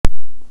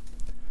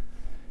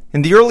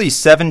In the early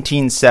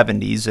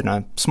 1770s, in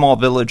a small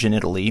village in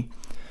Italy,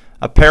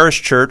 a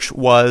parish church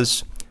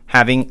was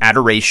having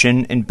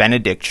adoration and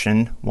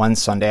benediction one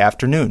Sunday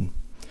afternoon.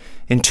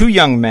 And two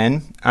young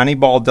men,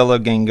 Annibale della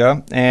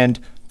Genga and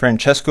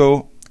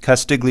Francesco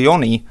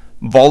Castiglione,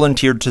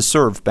 volunteered to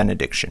serve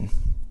benediction.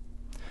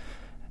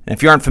 And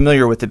if you aren't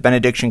familiar with it,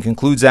 benediction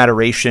concludes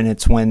adoration.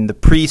 It's when the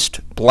priest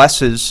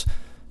blesses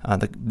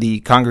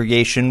the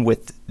congregation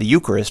with the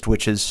Eucharist,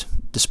 which is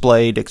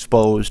displayed,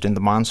 exposed in the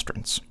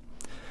monstrance.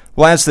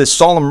 Well, as this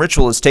solemn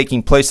ritual is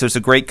taking place, there's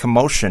a great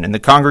commotion, and the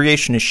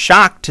congregation is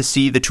shocked to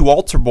see the two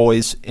altar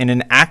boys in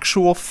an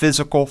actual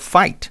physical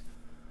fight.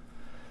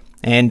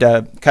 And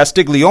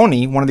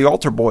Castiglione, one of the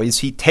altar boys,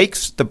 he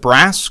takes the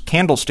brass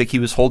candlestick he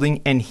was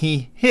holding and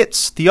he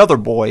hits the other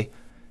boy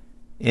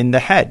in the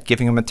head,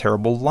 giving him a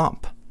terrible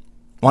lump.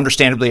 Well,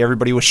 understandably,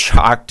 everybody was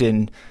shocked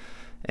and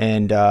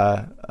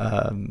a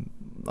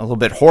little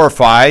bit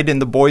horrified,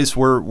 and the boys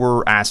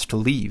were asked to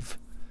leave.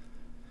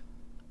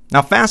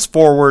 Now, fast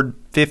forward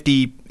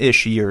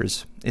 50-ish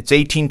years. It's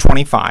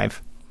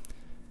 1825,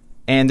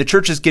 and the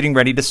church is getting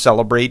ready to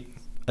celebrate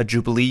a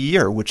Jubilee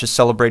year, which is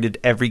celebrated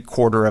every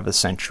quarter of a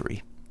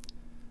century.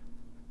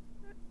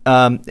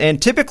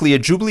 And typically, a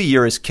Jubilee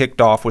year is kicked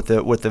off with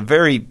a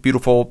very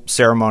beautiful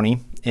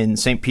ceremony in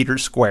St.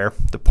 Peter's Square.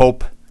 The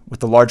Pope,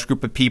 with a large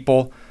group of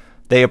people,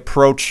 they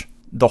approach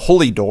the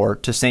Holy Door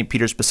to St.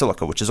 Peter's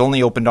Basilica, which is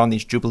only opened on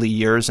these Jubilee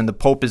years, and the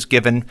Pope is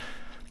given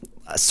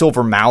a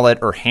silver mallet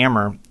or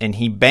hammer, and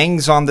he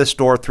bangs on this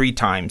door 3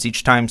 times,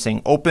 each time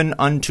saying, "Open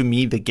unto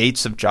me the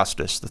gates of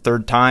justice." The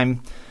third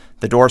time,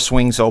 the door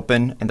swings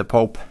open, and the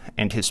Pope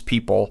and his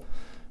people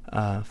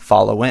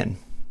follow in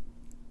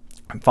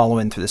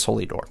through this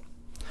holy door.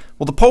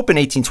 Well, the Pope in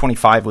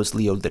 1825 was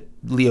Leo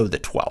the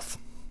 12th,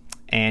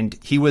 and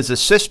he was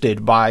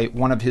assisted by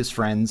one of his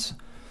friends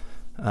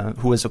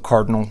who was a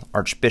cardinal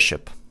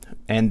archbishop.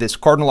 And this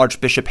cardinal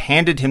archbishop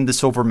handed him the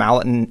silver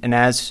mallet, and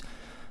as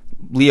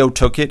Leo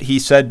took it, he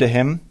said to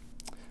him,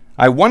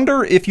 "I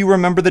wonder if you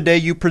remember the day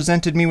you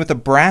presented me with a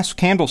brass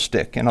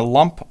candlestick and a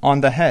lump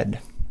on the head."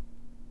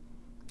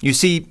 You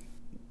see,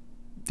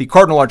 the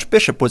cardinal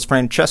archbishop was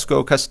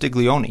Francesco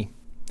Castiglione,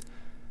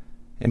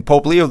 and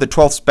Pope Leo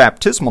XII's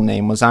baptismal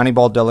name was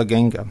Annibale della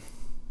Genga.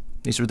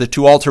 These were the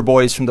two altar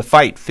boys from the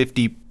fight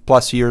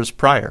 50-plus years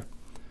prior.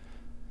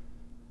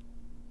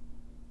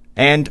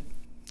 And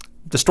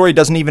the story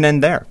doesn't even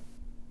end there.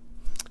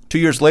 2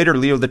 years later,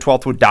 Leo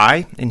XII would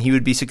die, and he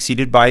would be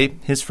succeeded by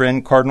his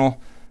friend Cardinal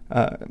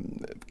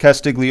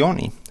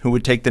Castiglione, who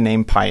would take the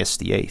name Pius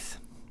VIII.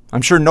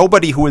 I'm sure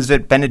nobody who was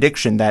at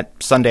benediction that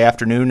Sunday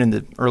afternoon in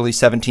the early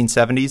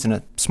 1770s in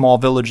a small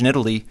village in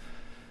Italy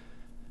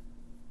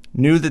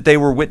knew that they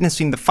were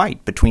witnessing the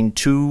fight between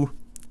two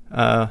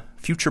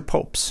future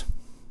popes.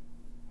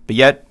 But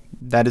yet,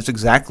 that is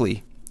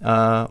exactly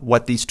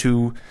what these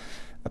two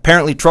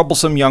apparently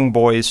troublesome young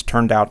boys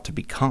turned out to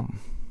become.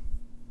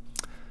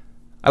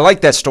 I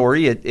like that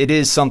story. It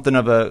is something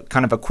of a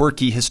kind of a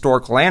quirky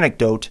historical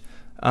anecdote,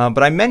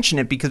 but I mention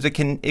it because it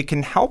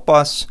can help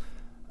us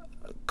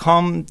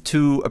come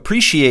to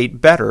appreciate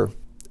better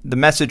the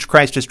message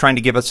Christ is trying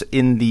to give us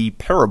in the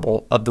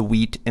parable of the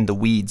wheat and the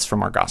weeds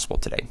from our gospel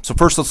today. So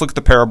first, let's look at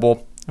the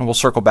parable, and we'll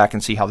circle back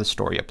and see how this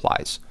story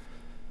applies.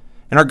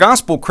 In our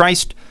gospel,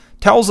 Christ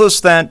tells us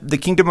that the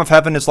kingdom of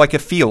heaven is like a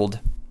field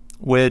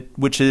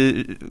which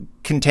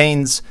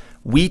contains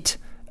wheat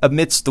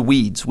amidst the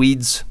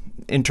weeds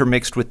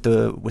intermixed with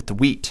the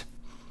wheat.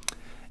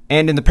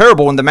 And in the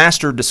parable, when the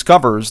master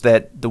discovers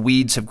that the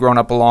weeds have grown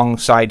up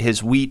alongside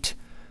his wheat,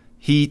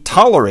 he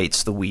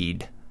tolerates the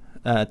weeds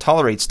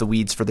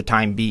for the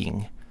time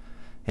being,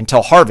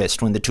 until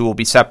harvest, when the two will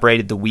be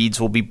separated, the weeds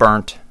will be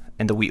burnt,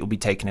 and the wheat will be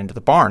taken into the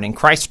barn. And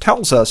Christ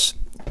tells us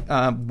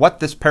what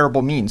this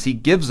parable means. He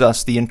gives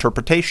us the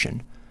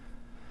interpretation.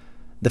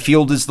 The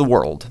field is the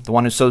world. The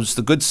one who sows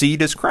the good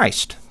seed is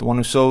Christ. The one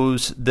who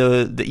sows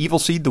the evil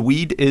seed, the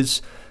weed,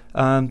 is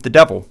the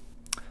devil.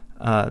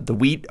 The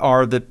wheat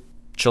are the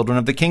children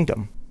of the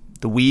kingdom.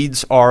 The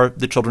weeds are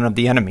the children of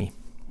the enemy.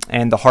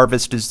 And the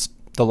harvest is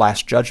the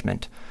last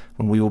judgment,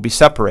 when we will be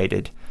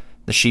separated,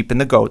 the sheep and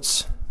the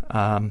goats,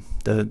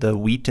 the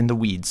wheat and the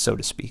weeds, so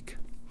to speak.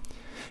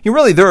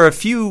 Really, there are a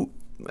few,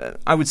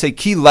 I would say,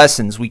 key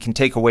lessons we can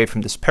take away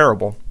from this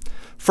parable.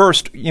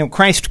 First,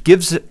 Christ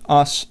gives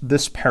us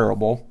this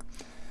parable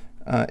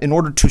in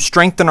order to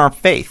strengthen our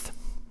faith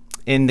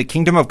in the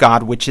kingdom of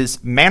God, which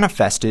is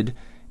manifested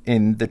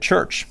in the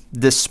church,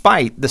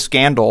 despite the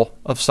scandal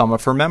of some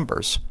of her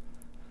members.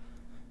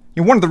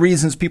 One of the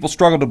reasons people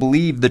struggle to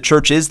believe the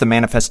church is the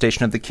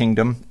manifestation of the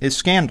kingdom is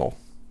scandal.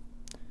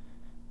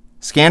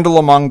 Scandal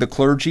among the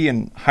clergy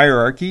and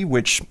hierarchy,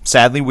 which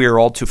sadly we are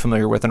all too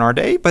familiar with in our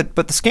day, but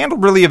the scandal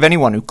really of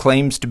anyone who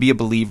claims to be a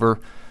believer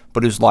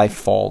but whose life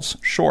falls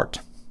short.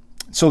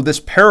 So this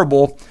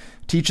parable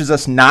teaches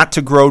us not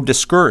to grow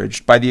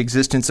discouraged by the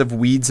existence of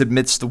weeds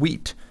amidst the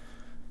wheat,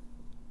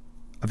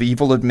 of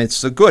evil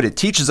amidst the good. It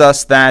teaches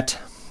us that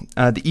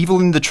the evil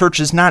in the church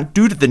is not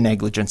due to the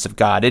negligence of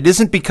God. It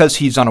isn't because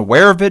he's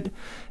unaware of it,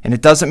 and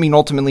it doesn't mean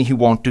ultimately he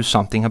won't do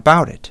something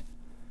about it.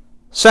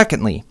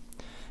 Secondly,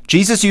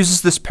 Jesus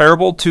uses this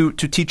parable to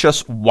teach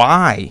us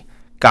why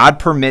God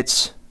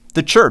permits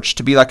the church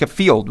to be like a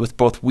field with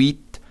both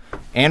wheat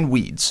and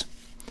weeds.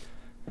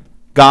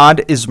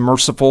 God is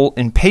merciful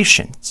and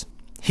patient.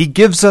 He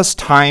gives us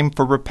time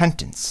for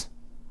repentance.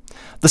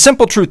 The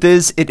simple truth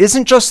is, it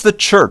isn't just the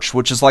church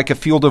which is like a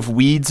field of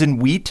weeds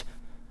and wheat.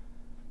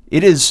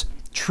 It is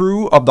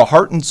true of the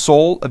heart and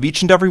soul of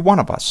each and every one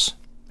of us.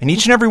 In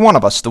each and every one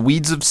of us, the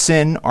weeds of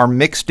sin are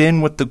mixed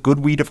in with the good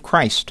wheat of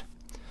Christ.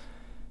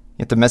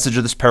 Yet the message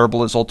of this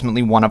parable is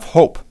ultimately one of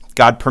hope.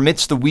 God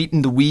permits the wheat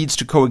and the weeds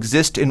to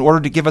coexist in order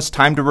to give us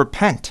time to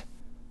repent.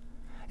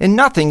 And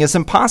nothing is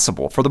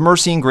impossible for the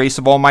mercy and grace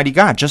of Almighty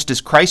God. Just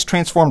as Christ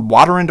transformed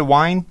water into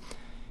wine,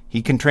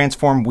 He can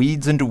transform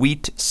weeds into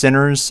wheat,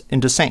 sinners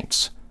into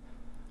saints.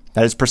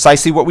 That is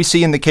precisely what we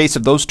see in the case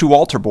of those two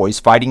altar boys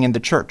fighting in the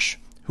church,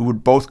 who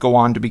would both go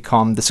on to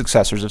become the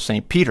successors of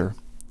St. Peter.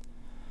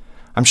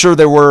 I'm sure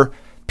there were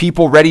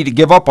people ready to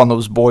give up on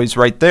those boys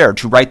right there,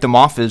 to write them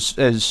off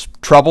as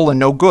trouble and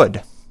no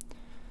good.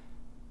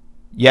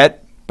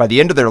 Yet, by the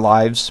end of their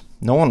lives,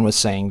 no one was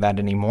saying that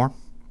anymore.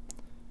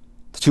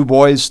 The two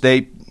boys,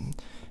 they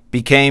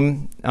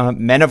became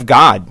men of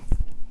God.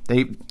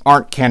 They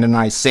aren't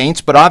canonized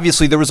saints, but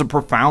obviously there was a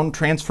profound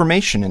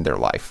transformation in their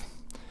life.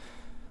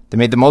 They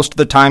made the most of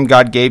the time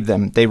God gave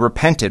them. They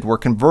repented, were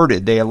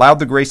converted. They allowed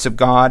the grace of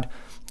God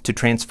to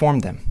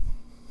transform them.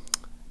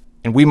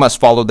 And we must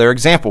follow their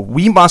example.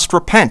 We must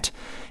repent.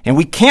 And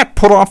we can't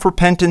put off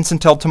repentance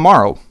until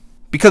tomorrow,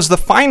 because the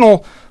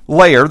final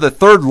layer, the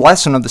third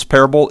lesson of this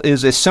parable,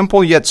 is a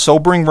simple yet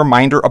sobering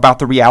reminder about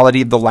the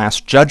reality of the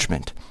last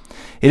judgment.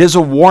 It is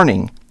a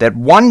warning that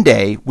one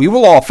day we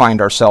will all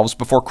find ourselves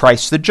before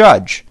Christ the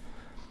judge,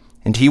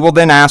 and He will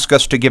then ask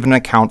us to give an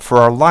account for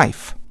our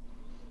life.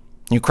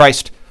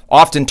 Christ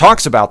often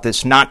talks about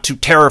this, not to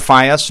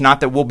terrify us,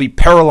 not that we'll be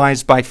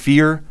paralyzed by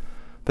fear,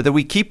 but that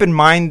we keep in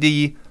mind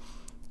the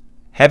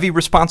heavy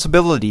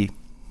responsibility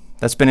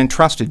that's been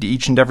entrusted to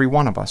each and every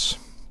one of us.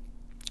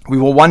 We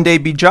will one day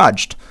be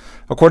judged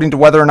according to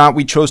whether or not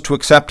we chose to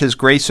accept His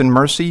grace and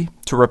mercy,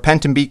 to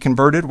repent and be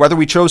converted, whether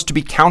we chose to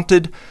be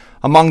counted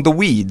among the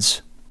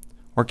weeds,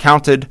 or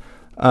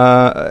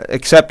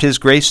accept His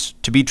grace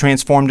to be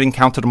transformed and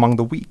counted among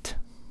the wheat.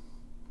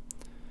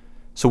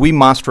 So we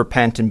must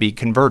repent and be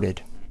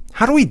converted.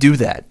 How do we do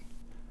that?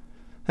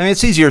 I mean,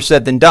 it's easier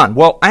said than done.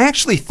 Well, I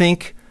actually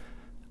think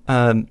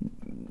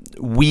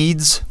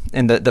weeds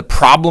and the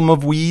problem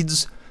of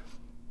weeds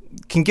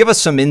can give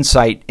us some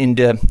insight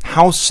into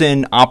how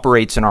sin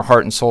operates in our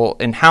heart and soul,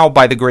 and how,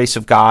 by the grace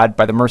of God,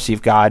 by the mercy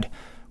of God,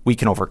 we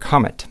can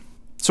overcome it.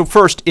 So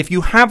first, if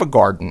you have a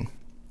garden,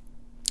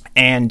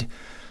 and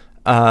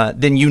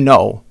then you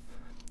know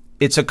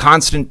it's a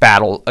constant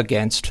battle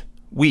against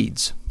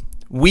weeds.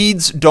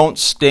 Weeds don't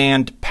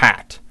stand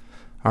pat,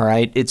 all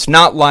right? It's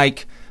not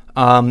like,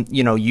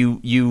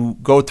 you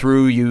go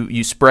through,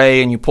 you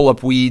spray and you pull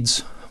up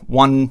weeds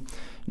one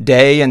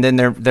day and then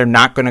they're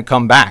not going to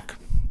come back.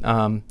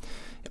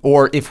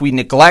 Or if we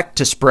neglect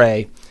to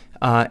spray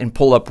and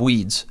pull up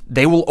weeds,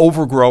 they will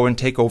overgrow and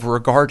take over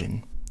a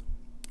garden.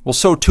 Well,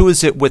 so too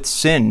is it with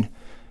sin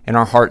in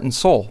our heart and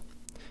soul.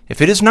 If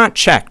it is not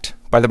checked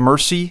by the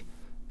mercy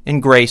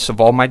and grace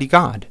of Almighty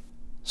God,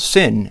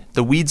 sin,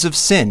 the weeds of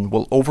sin,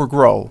 will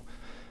overgrow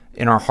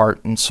in our heart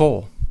and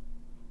soul.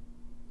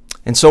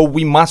 And so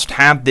we must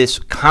have this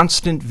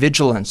constant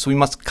vigilance. We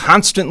must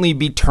constantly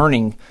be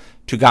turning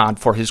to God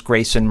for His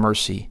grace and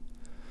mercy.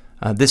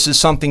 This is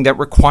something that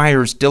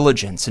requires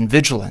diligence and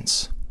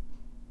vigilance.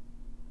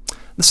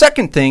 The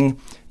second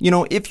thing,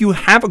 if you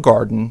have a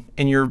garden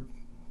and you're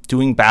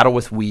doing battle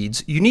with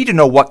weeds, you need to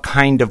know what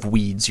kind of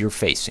weeds you're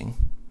facing,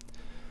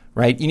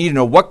 right? You need to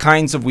know what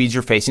kinds of weeds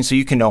you're facing so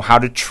you can know how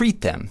to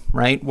treat them,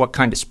 right? What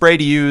kind of spray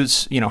to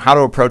use, how to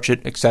approach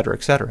it, etc.,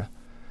 etc.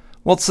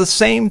 Well, it's the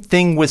same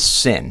thing with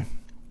sin.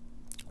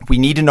 We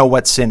need to know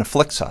what sin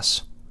afflicts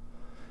us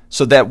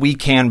so that we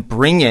can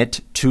bring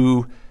it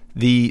to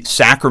the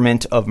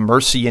sacrament of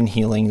mercy and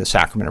healing, the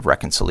sacrament of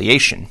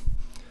reconciliation.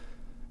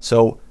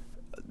 So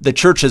the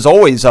Church has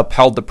always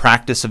upheld the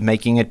practice of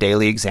making a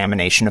daily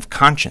examination of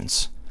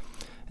conscience.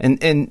 And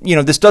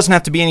this doesn't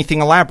have to be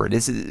anything elaborate.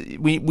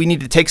 We need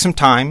to take some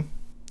time,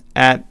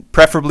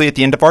 preferably at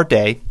the end of our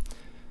day,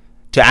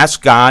 to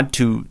ask God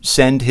to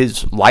send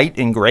His light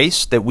and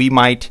grace that we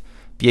might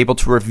be able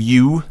to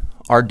review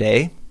our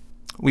day.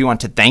 We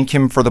want to thank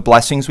Him for the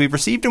blessings we've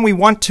received, and we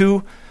want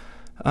to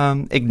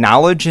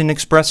acknowledge and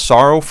express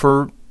sorrow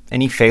for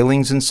any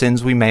failings and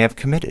sins we may have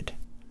committed.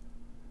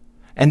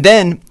 And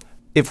then,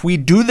 if we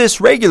do this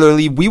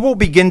regularly, we will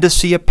begin to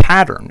see a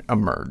pattern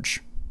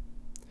emerge.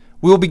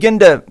 We will begin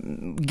to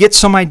get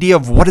some idea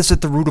of what is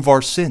at the root of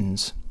our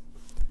sins.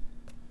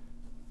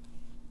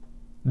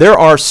 There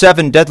are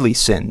 7 deadly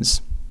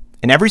sins,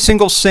 and every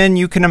single sin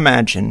you can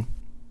imagine,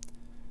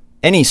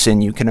 any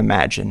sin you can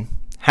imagine,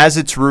 has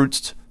its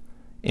roots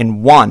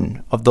in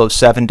one of those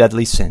 7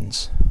 deadly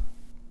sins.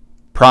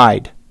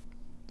 Pride,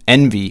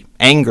 envy,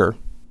 anger,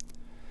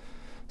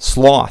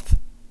 sloth,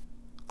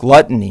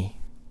 gluttony,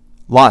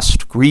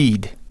 lust,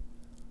 greed.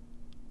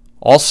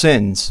 All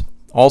sins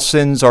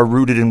are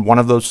rooted in one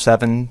of those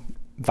 7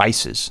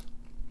 vices.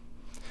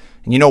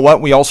 And you know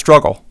what? We all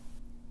struggle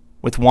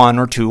with 1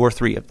 or 2 or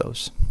 3 of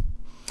those.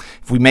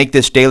 If we make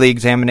this daily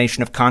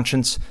examination of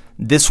conscience,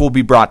 this will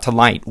be brought to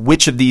light,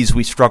 which of these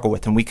we struggle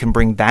with, and we can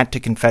bring that to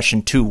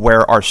confession too,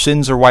 where our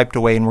sins are wiped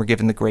away and we're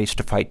given the grace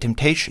to fight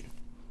temptation.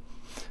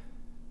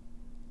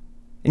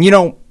 And you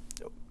know,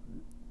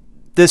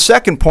 the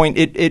second point,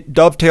 it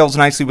dovetails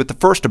nicely with the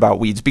first about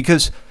weeds,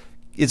 because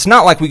it's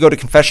not like we go to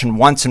confession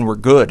once and we're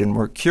good and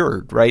we're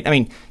cured, right? I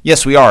mean,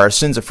 yes, we are. Our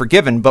sins are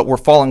forgiven, but we're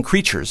fallen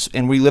creatures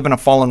and we live in a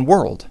fallen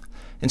world.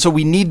 And so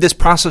we need this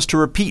process to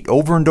repeat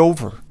over and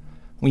over.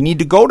 We need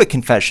to go to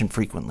confession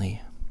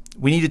frequently.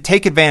 We need to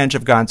take advantage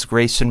of God's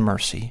grace and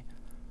mercy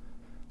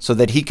so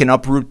that he can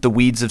uproot the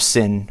weeds of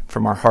sin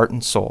from our heart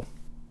and soul.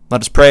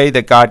 Let us pray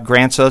that God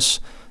grants us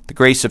the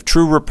grace of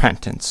true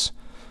repentance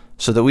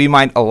so that we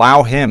might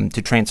allow him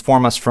to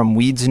transform us from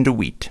weeds into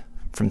wheat,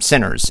 from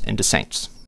sinners into saints.